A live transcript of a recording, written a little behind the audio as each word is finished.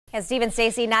As Steve and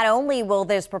Stacey, not only will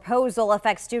this proposal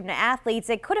affect student athletes,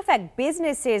 it could affect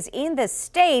businesses in the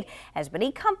state as many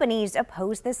companies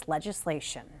oppose this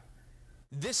legislation.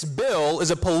 This bill is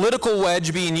a political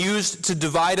wedge being used to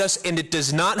divide us, and it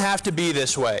does not have to be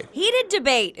this way. Heated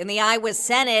debate in the Iowa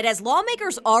Senate as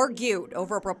lawmakers argued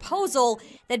over a proposal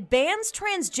that bans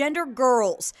transgender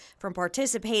girls from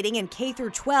participating in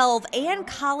K-12 and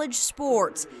college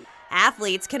sports.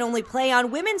 Athletes can only play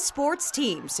on women's sports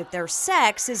teams if their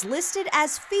sex is listed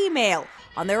as female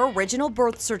on their original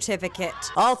birth certificate.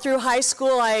 All through high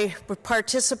school, I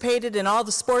participated in all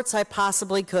the sports I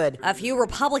possibly could. A few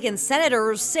Republican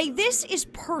senators say this is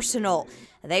personal.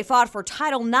 They fought for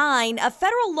Title IX, a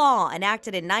federal law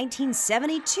enacted in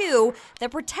 1972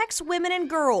 that protects women and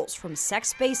girls from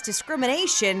sex-based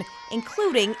discrimination,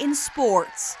 including in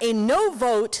sports. A no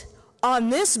vote on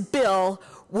this bill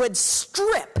would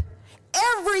strip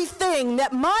everything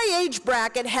that my age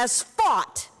bracket has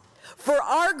fought for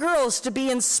our girls to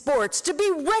be in sports, to be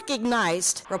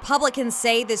recognized. Republicans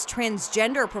say this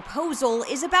transgender proposal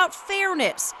is about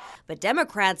fairness, but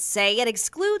Democrats say it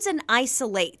excludes and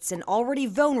isolates an already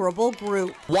vulnerable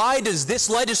group. Why does this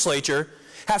legislature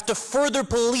have to further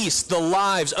police the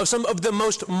lives of some of the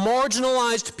most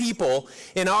marginalized people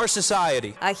in our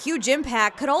society? A huge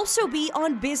impact could also be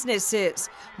on businesses.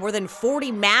 More than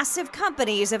 40 massive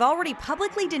companies have already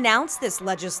publicly denounced this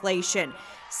legislation,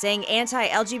 saying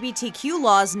anti-LGBTQ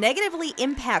laws negatively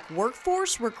impact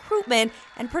workforce, recruitment,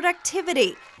 and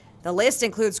productivity. The list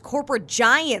includes corporate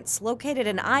giants located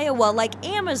in Iowa like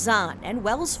Amazon and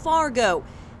Wells Fargo.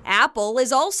 Apple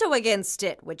is also against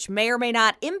it, which may or may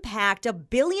not impact a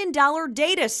billion-dollar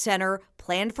data center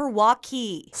planned for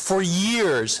Waukee. For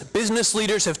years, business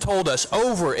leaders have told us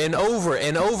over and over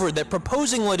and over that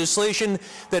proposing legislation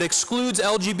that excludes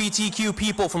LGBTQ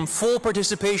people from full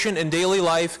participation in daily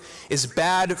life is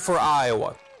bad for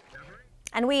Iowa.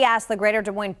 And we asked the Greater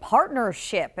Des Moines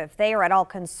Partnership if they are at all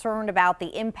concerned about the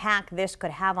impact this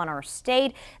could have on our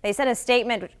state. They sent a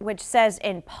statement which says,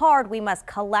 in part, we must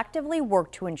collectively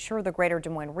work to ensure the Greater Des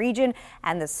Moines region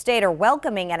and the state are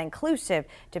welcoming and inclusive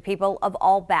to people of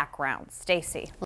all backgrounds. Stacey.